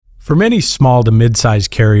For many small to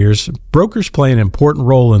mid-sized carriers, brokers play an important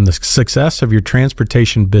role in the success of your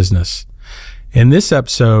transportation business. In this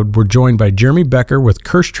episode, we're joined by Jeremy Becker with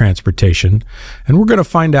Kirsch Transportation, and we're going to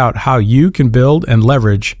find out how you can build and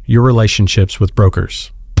leverage your relationships with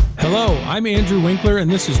brokers. Hello, I'm Andrew Winkler,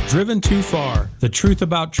 and this is Driven Too Far, The Truth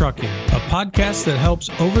About Trucking, a podcast that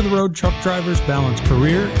helps over-the-road truck drivers balance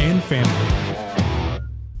career and family.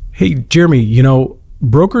 Hey, Jeremy,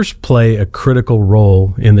 brokers play a critical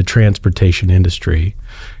role in the transportation industry.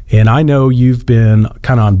 And I know you've been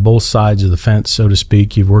kind of on both sides of the fence, so to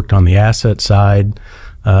speak. You've worked on the asset side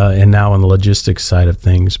and now on the logistics side of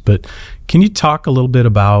things. But can you talk a little bit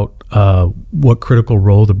about what critical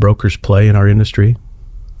role the brokers play in our industry?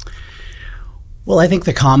 Well, I think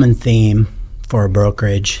the common theme for a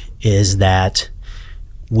brokerage is that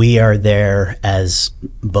we are there as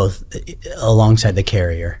both alongside the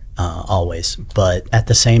carrier always, but at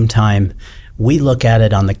the same time, we look at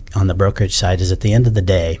it on the brokerage side is at the end of the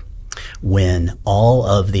day, when all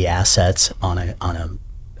of the assets on an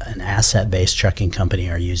asset-based trucking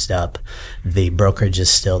company are used up, the brokerage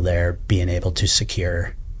is still there being able to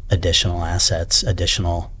secure additional assets,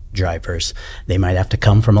 additional drivers. They might have to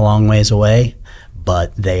come from a long ways away,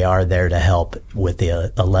 but they are there to help with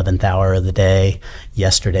the 11th hour of the day,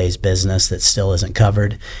 yesterday's business that still isn't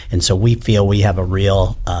covered. And so we feel we have a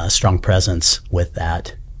real strong presence with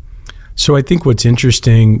that. So I think what's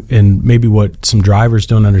interesting, and maybe what some drivers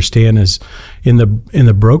don't understand, is in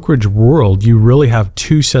the brokerage world, you really have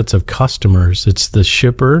two sets of customers. It's the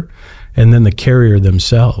shipper and then the carrier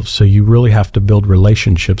themselves. So you really have to build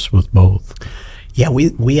relationships with both. Yeah,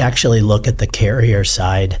 we actually look at the carrier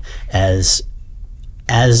side as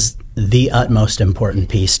the utmost important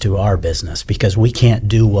piece to our business, because we can't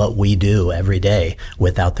do what we do every day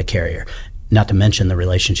without the carrier, not to mention the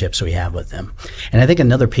relationships we have with them. And I think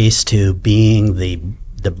another piece to being the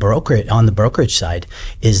broker on the brokerage side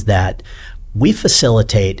is that we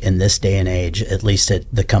facilitate in this day and age, at least at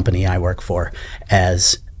the company I work for,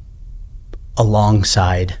 as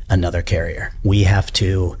alongside another carrier. We have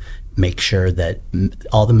to make sure that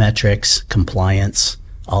all the metrics, compliance,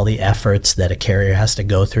 all the efforts that a carrier has to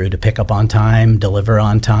go through to pick up on time, deliver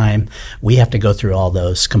on time, we have to go through all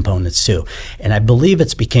those components too. And I believe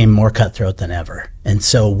it's became more cutthroat than ever. And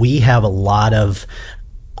so we have a lot of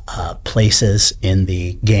places in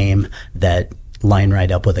the game that line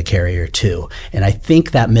right up with a carrier too. And I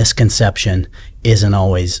think that misconception isn't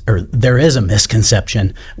always, or there is a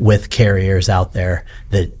misconception with carriers out there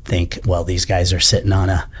that think, well, these guys are sitting on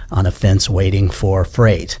a fence waiting for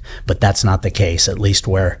freight. But that's not the case, at least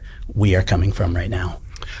where we are coming from right now.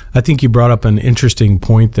 I think you brought up an interesting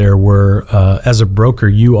point there where as a broker,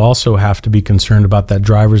 you also have to be concerned about that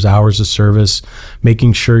driver's hours of service,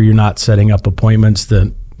 making sure you're not setting up appointments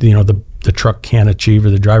that the truck can't achieve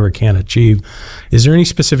or the driver can't achieve. Is there any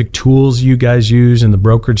specific tools you guys use in the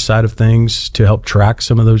brokerage side of things to help track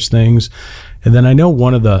some of those things? And then I know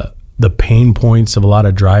one of the pain points of a lot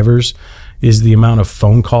of drivers is the amount of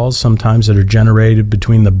phone calls sometimes that are generated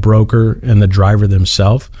between the broker and the driver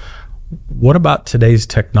themselves. What about today's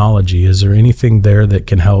technology? Is there anything there that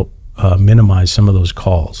can help minimize some of those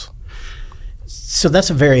calls? So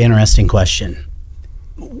that's a very interesting question.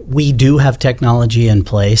 We do have technology in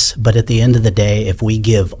place, but at the end of the day, if we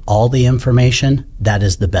give all the information, that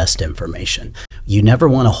is the best information. You never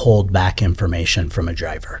want to hold back information from a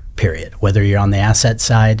driver, period, whether you're on the asset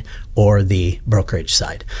side or the brokerage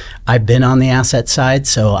side. I've been on the asset side,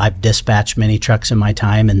 so I've dispatched many trucks in my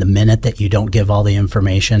time, and the minute that you don't give all the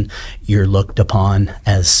information, you're looked upon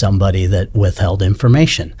as somebody that withheld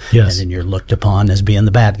information. Yes. And then you're looked upon as being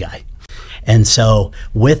the bad guy. And so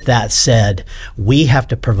with that said, we have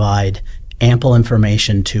to provide ample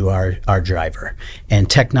information to our driver. And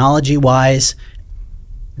technology-wise,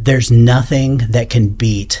 there's nothing that can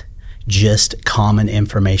beat just common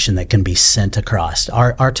information that can be sent across.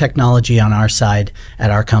 Our technology on our side at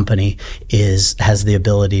our company has the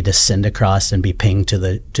ability to send across and be pinged to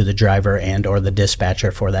the driver and or the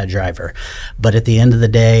dispatcher for that driver. But at the end of the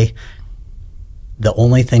day, the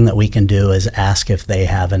only thing that we can do is ask if they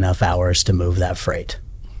have enough hours to move that freight.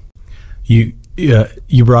 You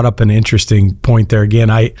brought up an interesting point there.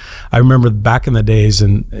 Again, I remember back in the days,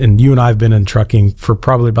 and you and I have been in trucking for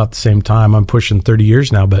probably about the same time. I'm pushing 30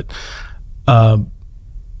 years now, but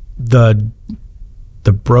the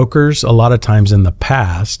brokers, a lot of times in the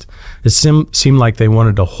past, it seemed like they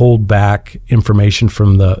wanted to hold back information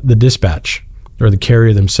from the dispatch or the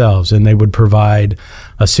carrier themselves, and they would provide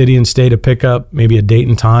a city and state of pickup, maybe a date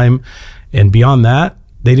and time, and beyond that,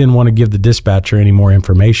 they didn't want to give the dispatcher any more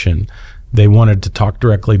information. they wanted to talk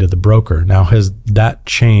directly to the broker. Now, has that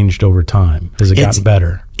changed over time? Has it gotten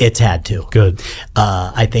better? It's had to. Good.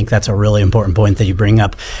 I think that's a really important point that you bring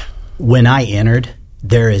up. When I entered,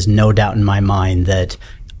 there is no doubt in my mind that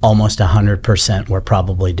almost 100% were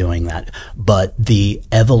probably doing that. But the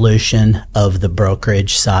evolution of the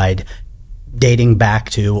brokerage side, dating back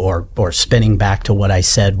to or spinning back to what I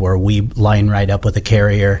said, where we line right up with the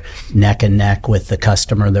carrier, neck and neck with the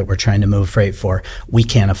customer that we're trying to move freight for, we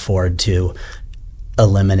can't afford to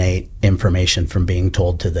eliminate information from being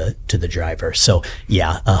told to the driver. So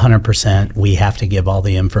yeah, 100%, we have to give all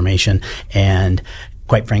the information, and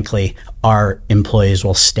quite frankly, our employees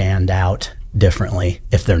will stand out differently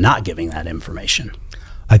if they're not giving that information.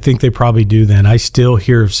 I think they probably do then. I still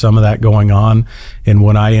hear some of that going on. And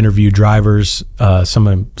when I interview drivers, some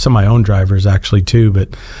of my own drivers actually too,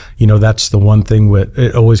 but that's the one thing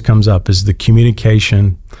it always comes up is the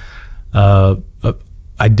communication. I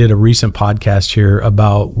did a recent podcast here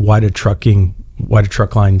about why do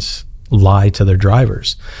truck lines lie to their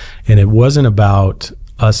drivers. And it wasn't about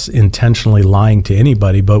us intentionally lying to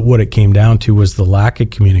anybody, but what it came down to was the lack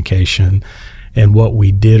of communication and what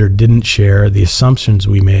we did or didn't share, the assumptions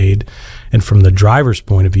we made. And from the driver's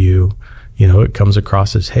point of view, it comes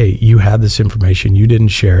across as, hey, you had this information, you didn't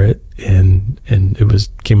share it, and it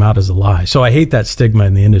came out as a lie. So I hate that stigma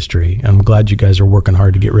in the industry. I'm glad you guys are working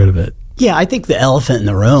hard to get rid of it. Yeah, I think the elephant in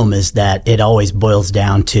the room is that it always boils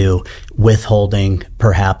down to withholding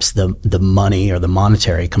perhaps the money or the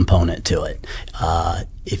monetary component to it.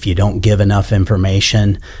 If you don't give enough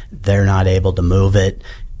information, they're not able to move it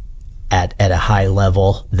at a high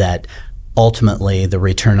level that ultimately the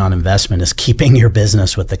return on investment is keeping your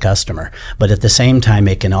business with the customer. But at the same time,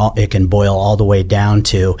 it can boil all the way down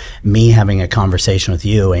to me having a conversation with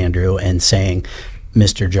you, Andrew, and saying,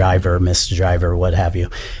 Mr. Driver, Mrs. Driver, what have you,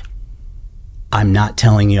 I'm not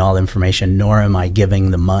telling you all the information, nor am I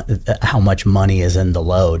giving how much money is in the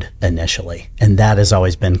load initially. And that has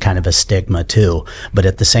always been kind of a stigma too. But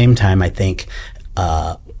at the same time, I think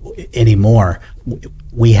anymore,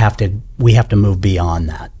 we have to move beyond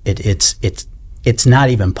that. It's not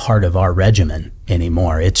even part of our regimen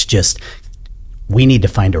anymore. It's just, we need to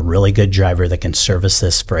find a really good driver that can service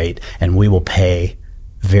this freight, and we will pay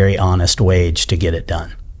very honest wage to get it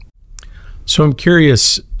done. So I'm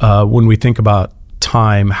curious, when we think about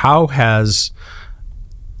time, how has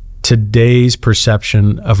today's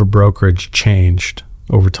perception of a brokerage changed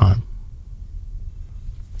over time?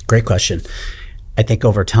 Great question. I think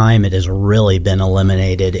over time it has really been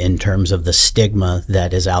eliminated in terms of the stigma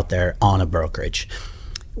that is out there on a brokerage.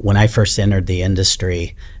 When I first entered the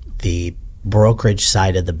industry, the brokerage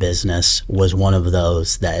side of the business was one of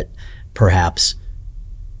those that perhaps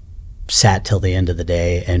sat till the end of the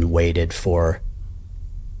day and waited for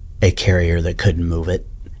a carrier that couldn't move it,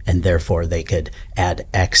 and therefore they could add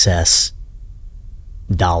excess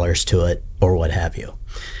dollars to it or what have you.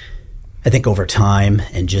 I think over time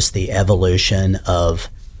and just the evolution of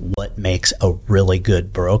what makes a really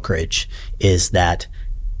good brokerage is that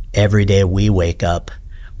every day we wake up,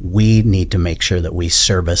 we need to make sure that we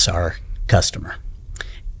service our customer.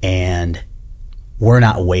 And we're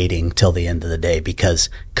not waiting till the end of the day, because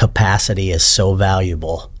capacity is so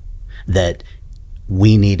valuable that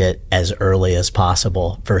we need it as early as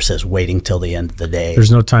possible versus waiting till the end of the day.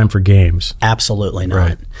 There's no time for games. Absolutely not.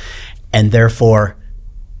 Right. And therefore,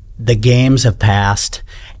 the games have passed,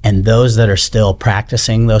 and those that are still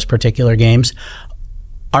practicing those particular games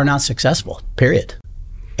are not successful, period.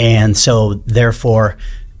 And so therefore,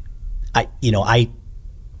 I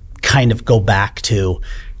kind of go back to,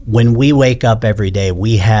 when we wake up every day,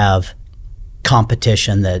 we have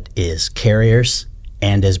competition that is carriers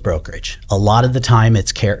and is brokerage. A lot of the time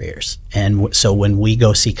it's carriers. And so when we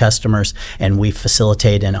go see customers and we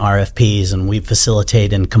facilitate in RFPs and we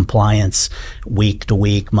facilitate in compliance week to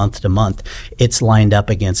week, month to month, it's lined up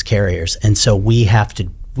against carriers. And so we have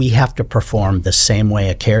to perform the same way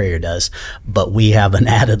a carrier does, but we have an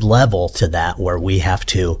added level to that where we have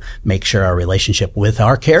to make sure our relationship with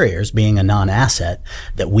our carriers, being a non-asset,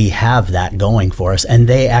 that we have that going for us, and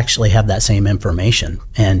they actually have that same information.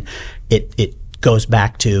 And it goes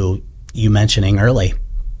back to you mentioning early,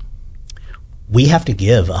 we have to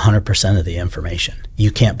give 100% of the information. You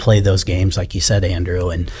can't play those games like you said, Andrew,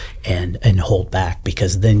 and hold back,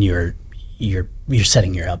 because then you're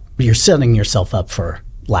setting yourself up for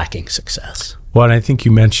lacking success. Well, and I think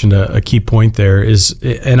you mentioned a key point there is,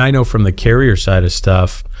 and I know from the carrier side of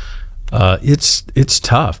stuff, it's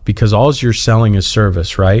tough because all you're selling is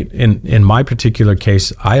service, right? In my particular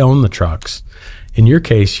case, I own the trucks. In your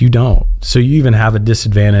case, you don't. So you even have a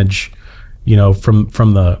disadvantage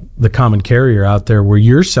from the common carrier out there where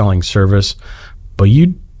you're selling service, but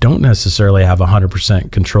you don't necessarily have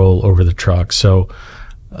 100% control over the truck. So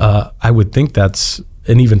I would think that's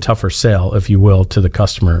an even tougher sale, if you will, to the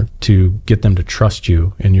customer to get them to trust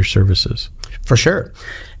you and your services. For sure.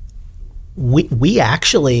 We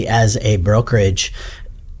actually, as a brokerage,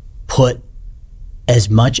 put as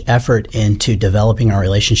much effort into developing our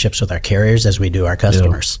relationships with our carriers as we do our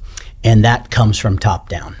customers. Yeah. And that comes from top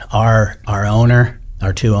down. Our owner,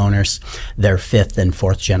 our two owners, they're fifth and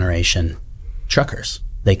fourth generation truckers.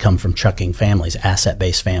 They come from trucking families,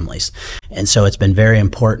 asset-based families. And so it's been very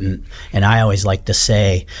important. And I always like to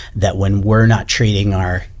say that when we're not treating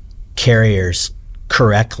our carriers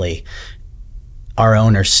correctly, our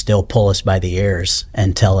owners still pull us by the ears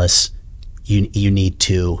and tell us, you need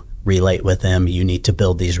to relate with them, you need to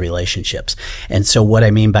build these relationships. And so what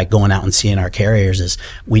I mean by going out and seeing our carriers is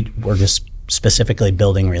we're just specifically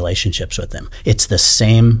building relationships with them. It's the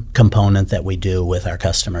same component that we do with our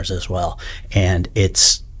customers as well. And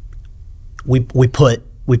it's we put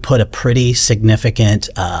a pretty significant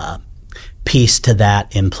piece to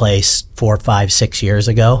that in place 4, 5, 6 years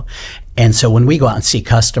ago. And so when we go out and see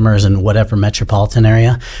customers in whatever metropolitan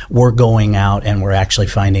area, we're going out and we're actually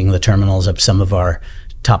finding the terminals of some of our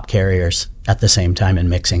top carriers at the same time and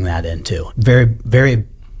mixing that in too. Very, very,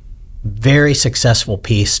 very successful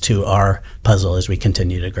piece to our puzzle as we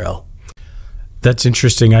continue to grow. That's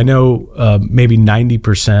interesting. I know maybe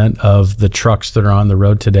 90% of the trucks that are on the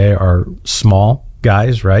road today are small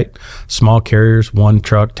guys, right? Small carriers, 1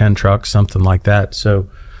 truck, 10 trucks, something like that. So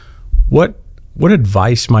what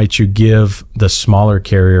advice might you give the smaller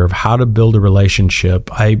carrier of how to build a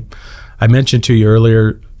relationship? I mentioned to you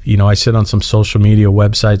earlier, I sit on some social media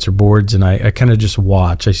websites or boards, and I kind of just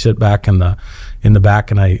watch. I sit back in the back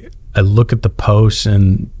and I look at the posts,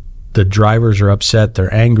 and the drivers are upset.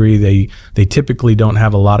 They're angry. They typically don't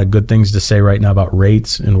have a lot of good things to say right now about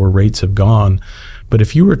rates and where rates have gone. But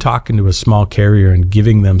if you were talking to a small carrier and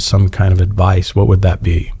giving them some kind of advice, what would that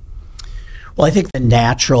be? Well, I think the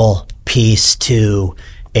natural piece to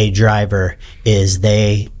a driver is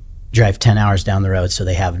they drive 10 hours down the road, so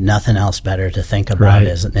they have nothing else better to think about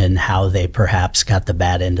and how they perhaps got the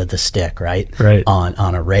bad end of the stick, right?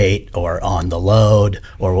 On a rate or on the load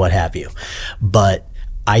or what have you. But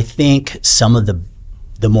I think some of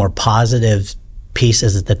the more positive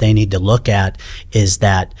pieces that they need to look at is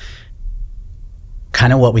that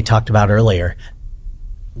kind of what we talked about earlier.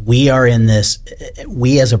 We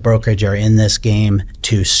as a brokerage are in this game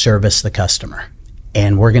to service the customer.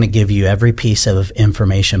 And we're going to give you every piece of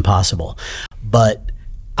information possible. But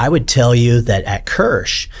I would tell you that at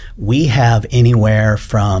Kirsch, we have anywhere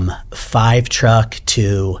from 5 truck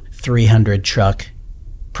to 300 truck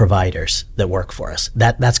providers that work for us.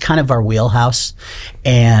 That's kind of our wheelhouse.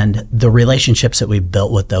 And the relationships that we've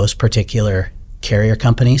built with those particular carrier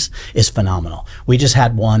companies is phenomenal. We just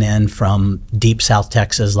had one in from deep South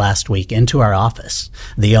Texas last week into our office,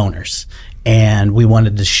 the owners. And we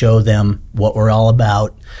wanted to show them what we're all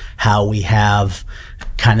about, how we have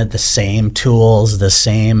kind of the same tools, the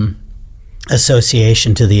same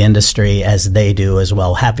association to the industry as they do as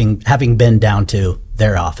well, having been down to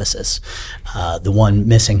their offices. The one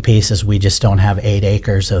missing piece is we just don't have 8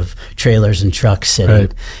 acres of trailers and trucks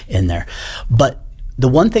sitting in there. But the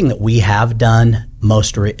one thing that we have done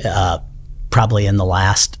probably in the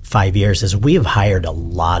last 5 years is we have hired a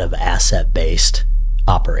lot of asset-based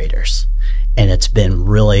operators. And it's been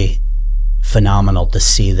really phenomenal to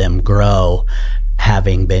see them grow,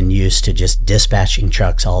 having been used to just dispatching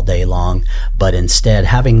trucks all day long, but instead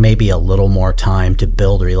having maybe a little more time to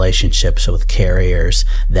build relationships with carriers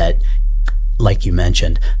that, like you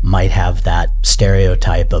mentioned, might have that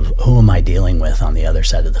stereotype of who am I dealing with on the other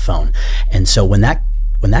side of the phone. And so when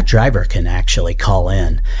that driver can actually call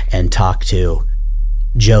in and talk to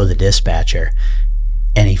Joe the dispatcher,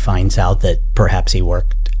 and he finds out that perhaps he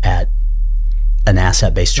worked at an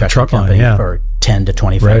asset-based trucking company for 10 to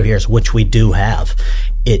 25 years, which we do have,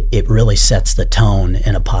 it really sets the tone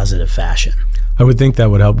in a positive fashion. I would think that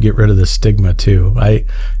would help get rid of the stigma too.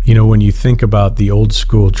 When you think about the old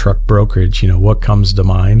school truck brokerage, what comes to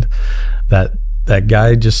mind? That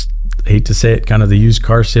guy, just hate to say it, kind of the used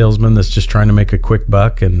car salesman that's just trying to make a quick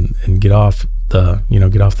buck and get off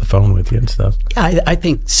the phone with you and stuff. Yeah, I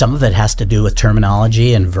think some of it has to do with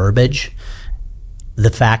terminology and verbiage. The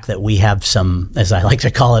fact that we have some, as I like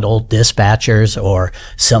to call it, old dispatchers or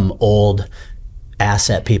some old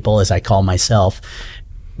asset people, as I call myself,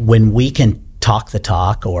 when we can talk the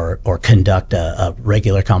talk or conduct a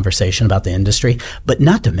regular conversation about the industry, but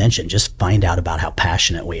not to mention just find out about how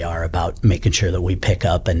passionate we are about making sure that we pick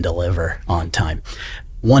up and deliver on time.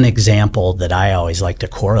 one example that I always like to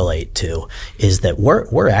correlate to is that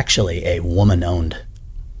we're actually a woman-owned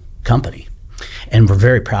company, and we're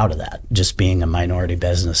very proud of that, just being a minority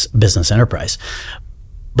business enterprise.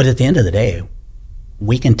 But at the end of the day,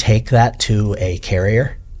 we can take that to a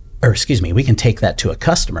carrier, we can take that to a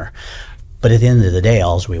customer. But at the end of the day,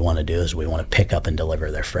 all we want to do is we want to pick up and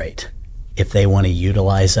deliver their freight. If they want to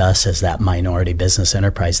utilize us as that minority business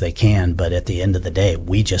enterprise, they can. But at the end of the day,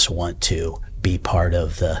 we just want to be part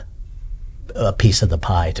of a piece of the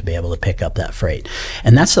pie to be able to pick up that freight.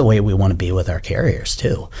 And that's the way we want to be with our carriers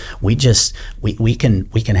too. We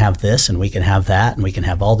can have this and we can have that, and we can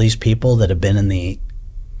have all these people that have been in the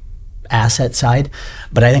asset side.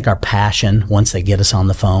 But I think our passion, once they get us on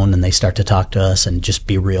the phone and they start to talk to us and just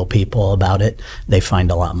be real people about it, they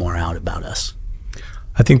find a lot more out about us.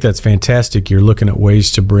 I think that's fantastic. You're looking at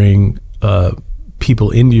ways to bring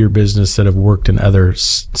people into your business that have worked in other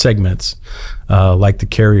segments, like the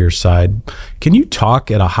carrier side. Can you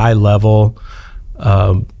talk at a high level,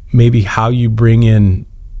 maybe how you bring in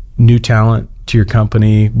new talent to your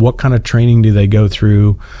company? What kind of training do they go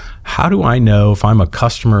through? How do I know if I'm a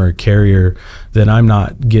customer or carrier that I'm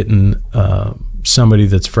not getting somebody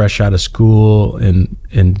that's fresh out of school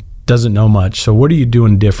and doesn't know much? So what are you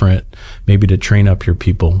doing different maybe to train up your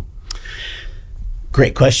people?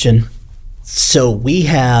 Great question. So we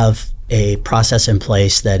have a process in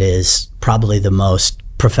place that is probably the most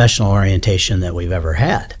professional orientation that we've ever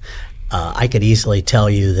had. I could easily tell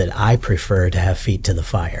you that I prefer to have feet to the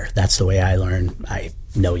fire. That's the way I learn. I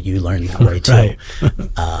know you learn that way too.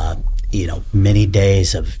 Right. Many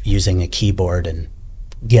days of using a keyboard and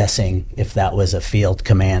guessing if that was a field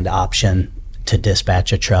command option to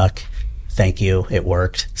dispatch a truck. Thank you, it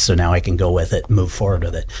worked. So now I can go with it, move forward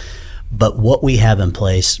with it. But what we have in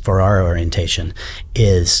place for our orientation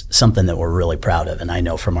is something that we're really proud of, and I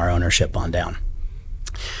know from our ownership on down.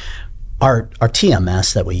 Our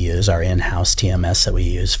TMS that we use, our in-house TMS that we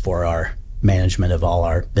use for our management of all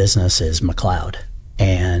our business is McLeod.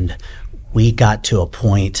 And we got to a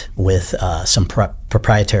point with some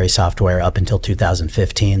proprietary software up until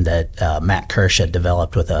 2015 that Matt Kirsch had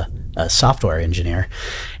developed with a software engineer.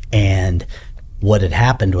 And what had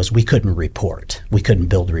happened was we couldn't report. We couldn't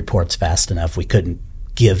build reports fast enough. We couldn't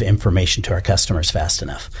give information to our customers fast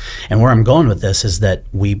enough. And where I'm going with this is that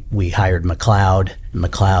we hired McLeod.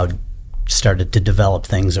 McLeod started to develop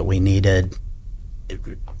things that we needed,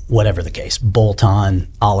 whatever the case, bolt-on,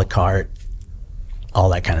 a la carte, all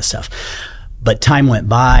that kind of stuff. But time went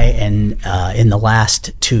by, and in the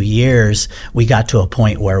last 2 years, we got to a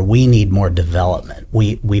point where we need more development.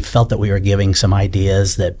 We felt that we were giving some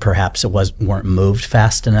ideas that perhaps weren't moved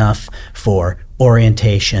fast enough for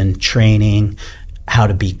orientation, training, how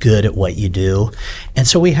to be good at what you do. And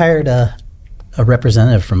so we hired a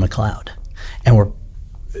representative from McLeod. And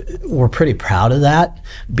we're pretty proud of that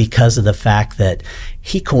because of the fact that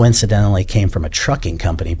he coincidentally came from a trucking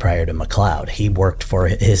company prior to McLeod. He worked for,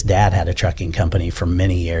 his dad had a trucking company for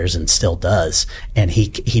many years and still does. And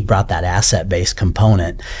he brought that asset-based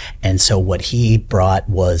component. And so what he brought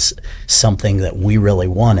was something that we really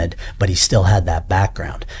wanted, but he still had that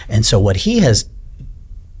background. And so what he has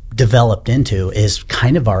developed into is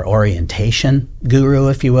kind of our orientation guru,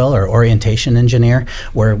 if you will, or orientation engineer,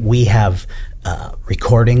 where we have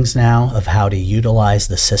recordings now of how to utilize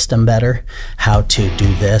the system better, how to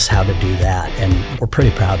do this, how to do that, and we're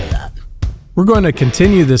pretty proud of that. We're going to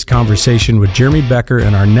continue this conversation with Jeremy Becker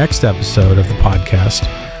in our next episode of the podcast,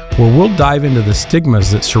 where we'll dive into the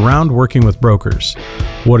stigmas that surround working with brokers,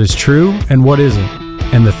 what is true and what isn't,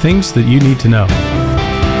 and the things that you need to know.